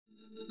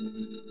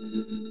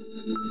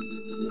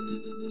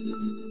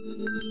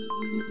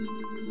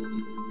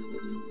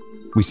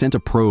We sent a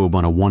probe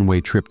on a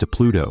one-way trip to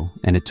Pluto,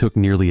 and it took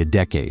nearly a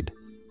decade.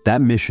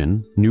 That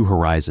mission, New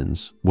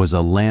Horizons, was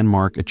a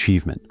landmark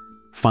achievement,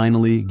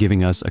 finally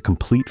giving us a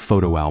complete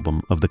photo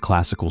album of the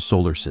classical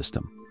solar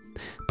system.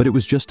 But it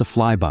was just a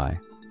flyby,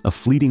 a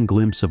fleeting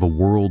glimpse of a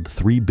world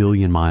 3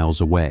 billion miles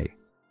away.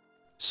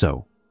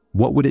 So,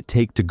 what would it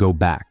take to go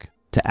back,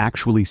 to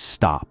actually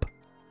stop,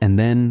 and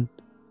then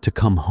to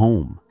come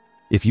home?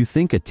 If you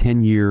think a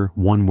 10-year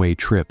one-way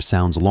trip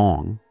sounds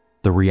long,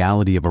 the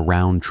reality of a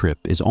round trip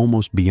is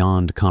almost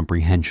beyond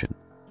comprehension.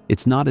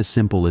 It's not as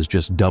simple as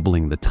just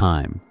doubling the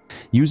time.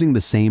 Using the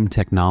same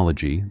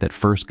technology that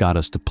first got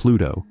us to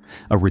Pluto,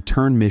 a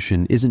return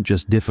mission isn't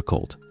just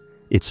difficult,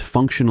 it's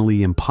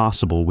functionally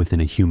impossible within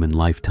a human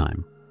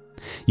lifetime.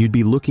 You'd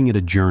be looking at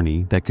a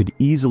journey that could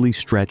easily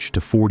stretch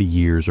to 40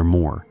 years or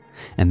more,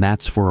 and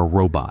that's for a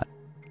robot.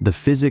 The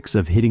physics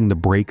of hitting the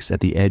brakes at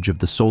the edge of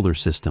the solar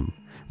system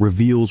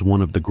reveals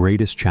one of the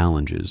greatest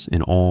challenges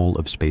in all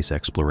of space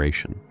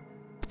exploration.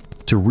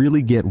 To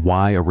really get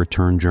why a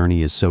return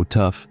journey is so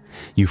tough,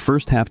 you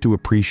first have to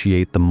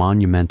appreciate the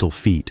monumental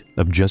feat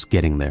of just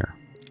getting there.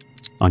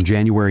 On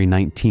January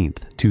 19,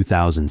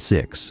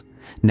 2006,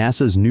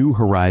 NASA's New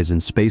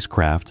Horizons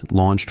spacecraft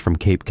launched from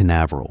Cape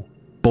Canaveral,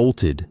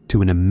 bolted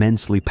to an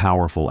immensely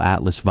powerful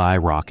Atlas V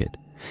rocket.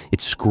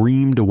 It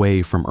screamed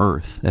away from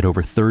Earth at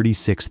over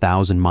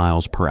 36,000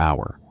 miles per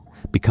hour,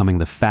 becoming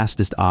the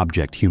fastest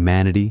object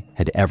humanity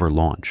had ever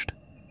launched.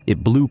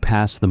 It blew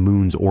past the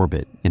moon's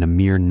orbit in a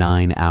mere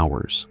 9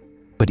 hours.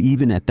 But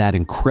even at that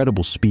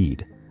incredible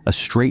speed, a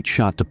straight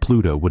shot to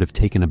Pluto would have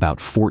taken about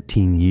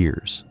 14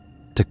 years.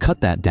 To cut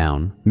that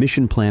down,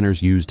 mission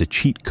planners used a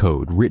cheat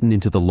code written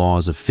into the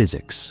laws of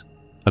physics,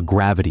 a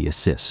gravity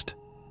assist.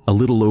 A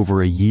little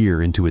over a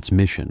year into its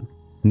mission,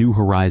 New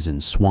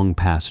Horizons swung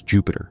past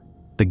Jupiter.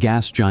 The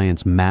gas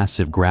giant's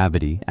massive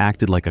gravity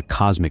acted like a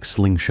cosmic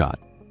slingshot,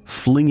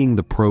 flinging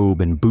the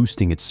probe and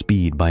boosting its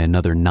speed by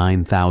another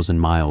 9,000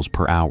 miles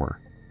per hour.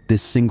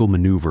 This single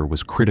maneuver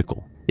was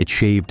critical. It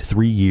shaved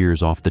 3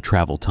 years off the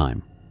travel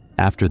time.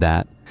 After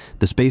that,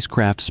 the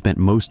spacecraft spent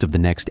most of the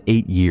next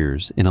 8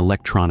 years in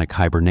electronic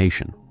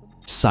hibernation,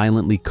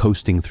 silently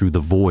coasting through the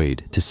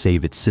void to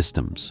save its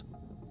systems.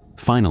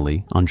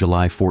 Finally, on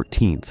July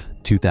 14,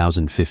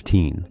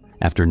 2015,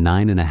 after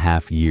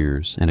 9.5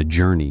 years and a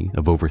journey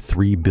of over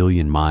 3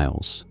 billion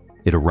miles,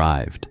 it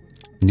arrived.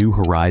 New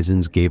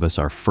Horizons gave us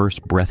our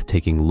first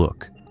breathtaking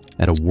look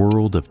at a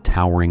world of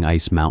towering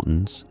ice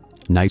mountains,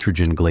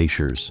 nitrogen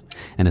glaciers,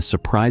 and a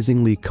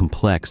surprisingly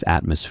complex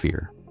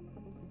atmosphere.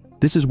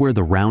 This is where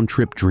the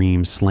round-trip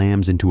dream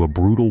slams into a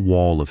brutal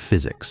wall of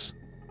physics.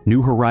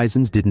 New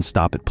Horizons didn't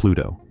stop at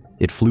Pluto.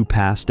 It flew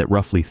past at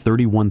roughly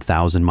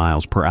 31,000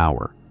 miles per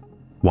hour.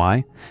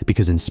 Why?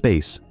 Because in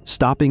space,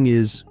 stopping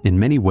is, in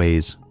many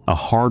ways, a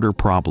harder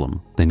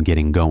problem than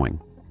getting going.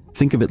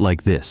 Think of it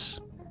like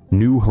this.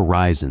 New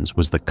Horizons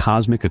was the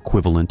cosmic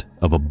equivalent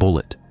of a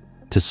bullet.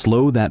 To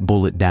slow that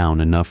bullet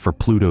down enough for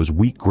Pluto's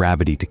weak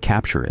gravity to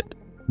capture it,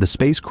 the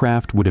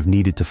spacecraft would have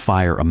needed to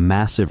fire a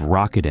massive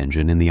rocket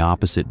engine in the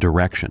opposite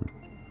direction.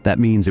 That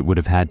means it would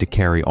have had to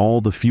carry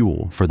all the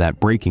fuel for that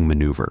braking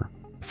maneuver,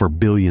 for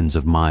billions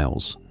of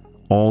miles,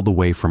 all the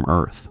way from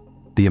Earth.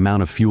 The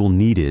amount of fuel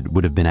needed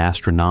would have been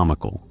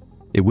astronomical.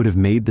 It would have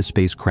made the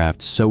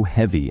spacecraft so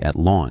heavy at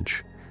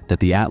launch that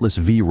the Atlas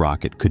V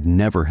rocket could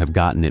never have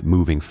gotten it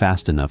moving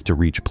fast enough to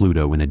reach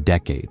Pluto in a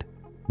decade.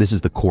 This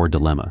is the core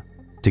dilemma.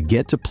 To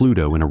get to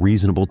Pluto in a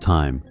reasonable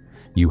time,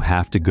 you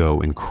have to go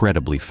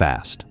incredibly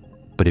fast.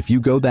 But if you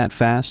go that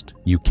fast,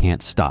 you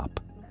can't stop.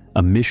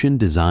 A mission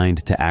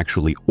designed to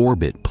actually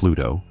orbit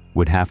Pluto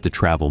would have to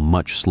travel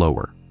much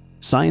slower.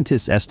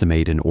 Scientists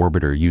estimate an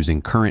orbiter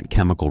using current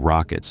chemical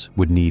rockets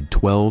would need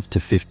 12 to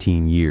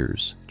 15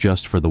 years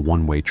just for the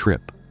one-way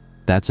trip.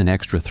 That's an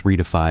extra 3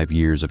 to 5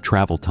 years of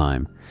travel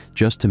time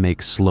just to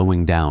make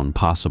slowing down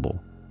possible.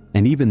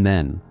 And even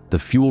then, the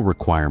fuel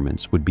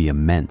requirements would be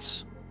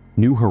immense.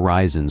 New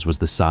Horizons was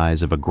the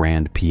size of a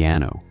grand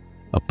piano.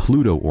 A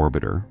Pluto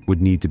orbiter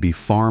would need to be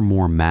far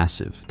more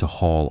massive to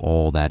haul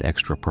all that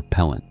extra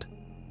propellant.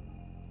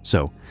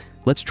 So,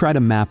 let's try to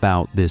map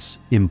out this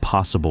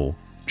impossible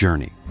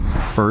journey.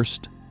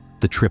 First,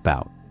 the trip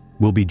out.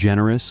 We'll be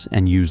generous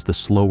and use the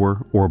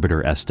slower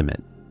orbiter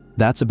estimate.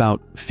 That's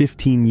about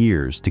 15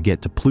 years to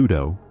get to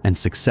Pluto and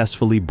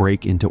successfully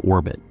break into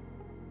orbit.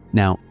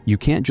 Now, you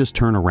can't just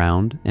turn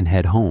around and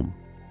head home.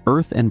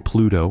 Earth and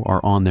Pluto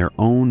are on their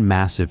own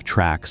massive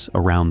tracks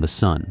around the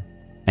Sun,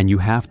 and you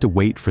have to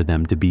wait for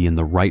them to be in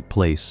the right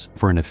place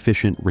for an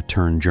efficient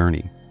return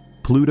journey.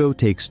 Pluto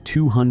takes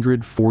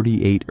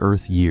 248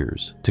 Earth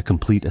years to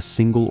complete a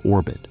single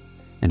orbit,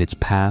 and its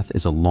path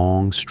is a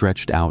long,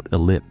 stretched-out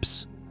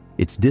ellipse.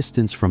 Its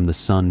distance from the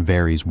Sun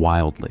varies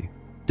wildly.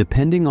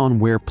 Depending on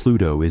where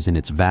Pluto is in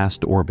its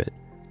vast orbit,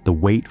 the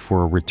wait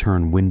for a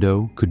return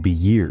window could be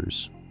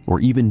years,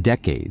 or even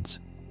decades,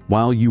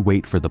 while you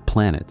wait for the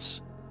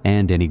planets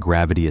and any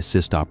gravity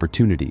assist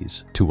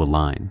opportunities to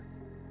align.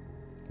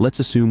 Let's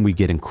assume we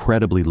get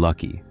incredibly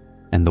lucky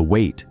and the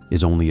wait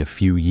is only a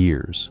few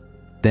years.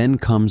 Then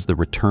comes the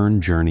return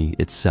journey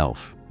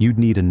itself. You'd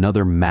need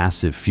another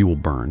massive fuel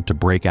burn to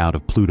break out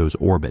of Pluto's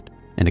orbit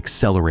and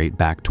accelerate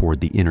back toward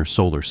the inner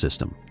solar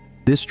system.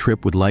 This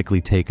trip would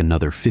likely take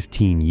another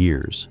 15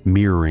 years,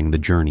 mirroring the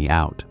journey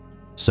out.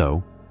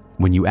 So,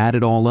 when you add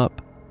it all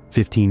up,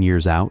 15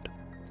 years out,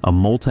 a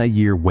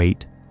multi-year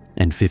wait,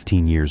 and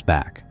 15 years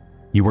back,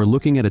 you are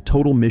looking at a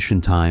total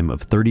mission time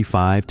of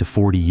 35 to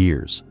 40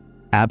 years,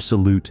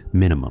 absolute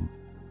minimum.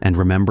 And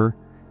remember,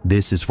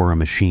 this is for a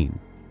machine.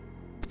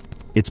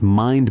 It's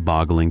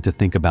mind-boggling to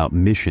think about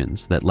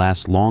missions that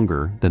last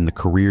longer than the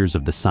careers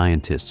of the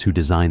scientists who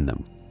designed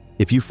them.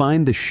 If you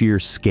find the sheer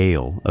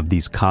scale of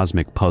these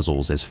cosmic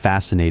puzzles as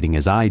fascinating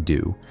as I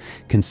do,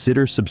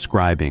 consider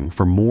subscribing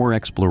for more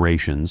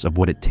explorations of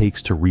what it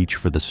takes to reach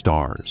for the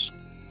stars.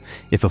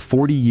 If a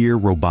 40-year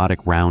robotic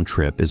round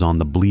trip is on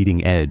the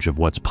bleeding edge of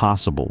what's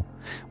possible,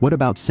 what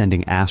about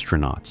sending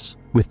astronauts?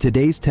 With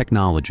today's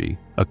technology,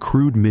 a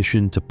crewed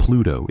mission to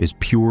Pluto is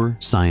pure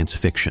science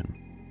fiction.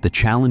 The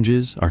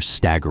challenges are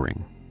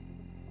staggering.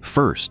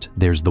 First,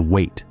 there's the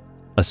weight.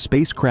 A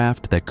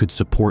spacecraft that could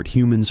support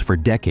humans for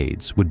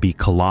decades would be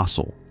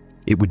colossal.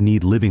 It would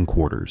need living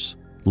quarters,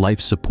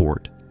 life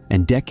support,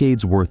 and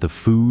decades worth of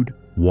food,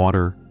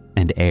 water,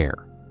 and air.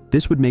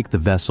 This would make the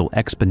vessel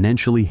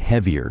exponentially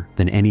heavier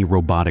than any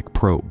robotic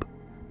probe,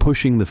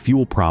 pushing the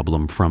fuel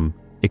problem from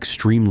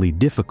extremely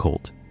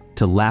difficult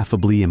to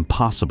laughably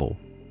impossible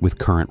with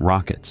current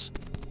rockets.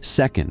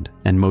 Second,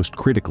 and most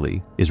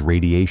critically, is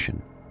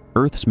radiation.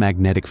 Earth's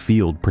magnetic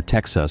field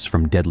protects us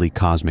from deadly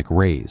cosmic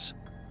rays.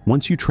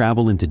 Once you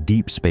travel into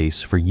deep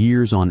space for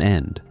years on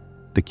end,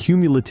 the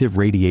cumulative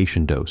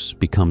radiation dose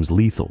becomes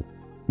lethal.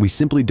 We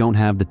simply don't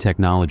have the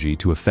technology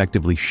to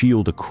effectively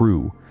shield a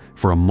crew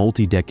for a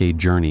multi-decade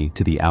journey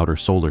to the outer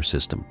solar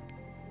system.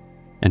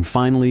 And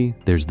finally,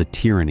 there's the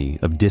tyranny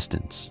of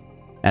distance.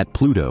 At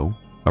Pluto,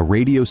 a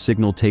radio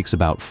signal takes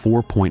about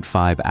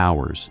 4.5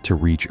 hours to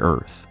reach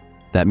Earth.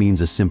 That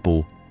means a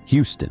simple,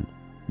 "Houston,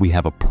 we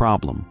have a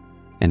problem,"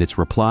 and its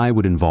reply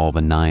would involve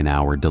a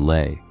 9-hour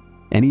delay.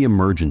 Any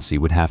emergency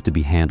would have to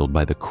be handled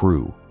by the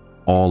crew,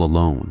 all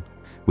alone,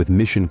 with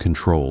mission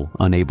control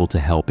unable to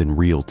help in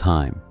real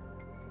time.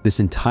 This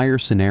entire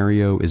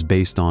scenario is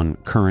based on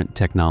current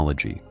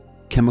technology,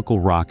 chemical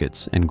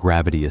rockets and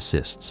gravity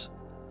assists.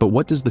 But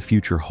what does the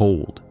future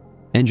hold?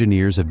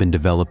 Engineers have been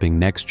developing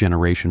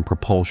next-generation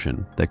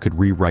propulsion that could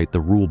rewrite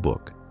the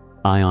rulebook.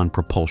 Ion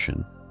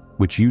propulsion,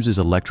 which uses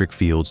electric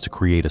fields to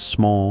create a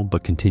small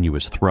but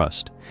continuous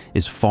thrust,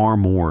 is far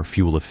more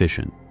fuel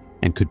efficient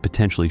and could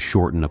potentially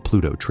shorten a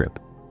Pluto trip.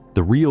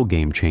 The real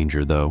game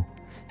changer, though,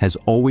 has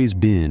always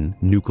been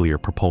nuclear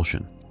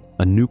propulsion.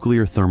 A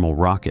nuclear thermal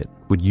rocket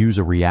would use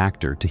a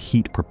reactor to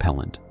heat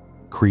propellant,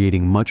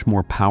 creating much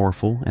more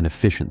powerful and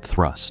efficient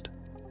thrust.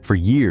 For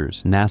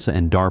years, NASA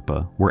and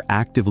DARPA were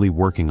actively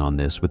working on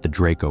this with the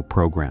Draco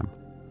program.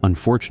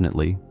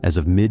 Unfortunately, as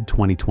of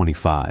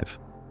mid-2025,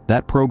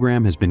 that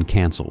program has been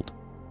canceled.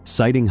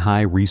 Citing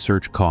high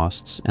research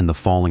costs and the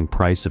falling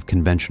price of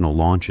conventional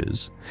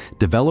launches,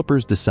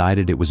 developers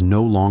decided it was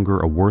no longer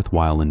a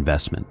worthwhile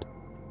investment.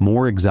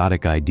 More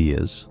exotic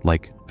ideas,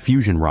 like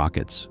fusion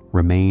rockets,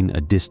 remain a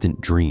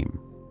distant dream.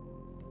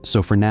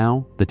 So for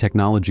now, the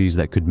technologies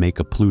that could make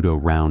a Pluto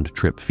round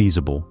trip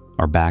feasible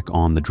are back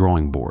on the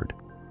drawing board.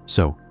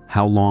 So,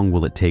 how long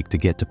will it take to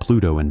get to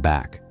Pluto and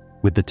back?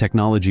 With the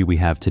technology we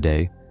have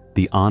today,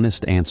 the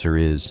honest answer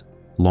is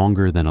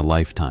longer than a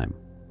lifetime.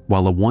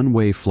 While a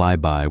one-way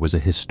flyby was a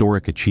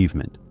historic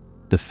achievement,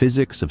 the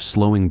physics of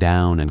slowing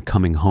down and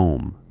coming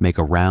home make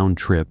a round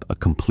trip a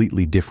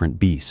completely different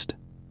beast.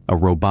 A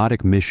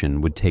robotic mission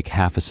would take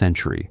half a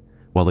century,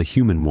 while a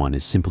human one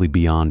is simply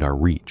beyond our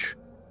reach.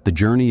 The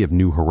journey of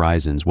New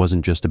Horizons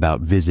wasn't just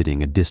about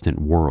visiting a distant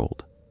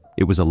world.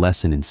 It was a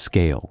lesson in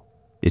scale.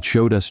 It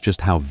showed us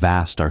just how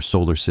vast our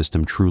solar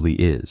system truly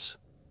is.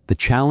 The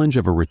challenge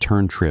of a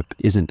return trip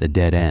isn't a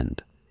dead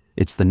end.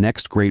 It's the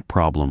next great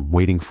problem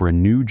waiting for a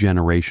new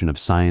generation of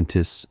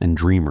scientists and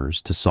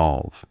dreamers to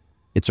solve.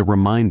 It's a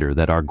reminder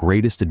that our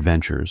greatest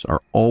adventures are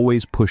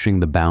always pushing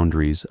the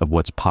boundaries of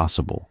what's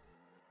possible.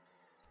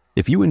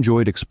 If you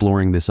enjoyed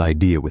exploring this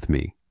idea with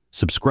me,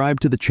 subscribe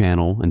to the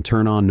channel and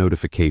turn on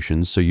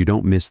notifications so you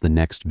don't miss the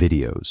next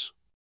videos.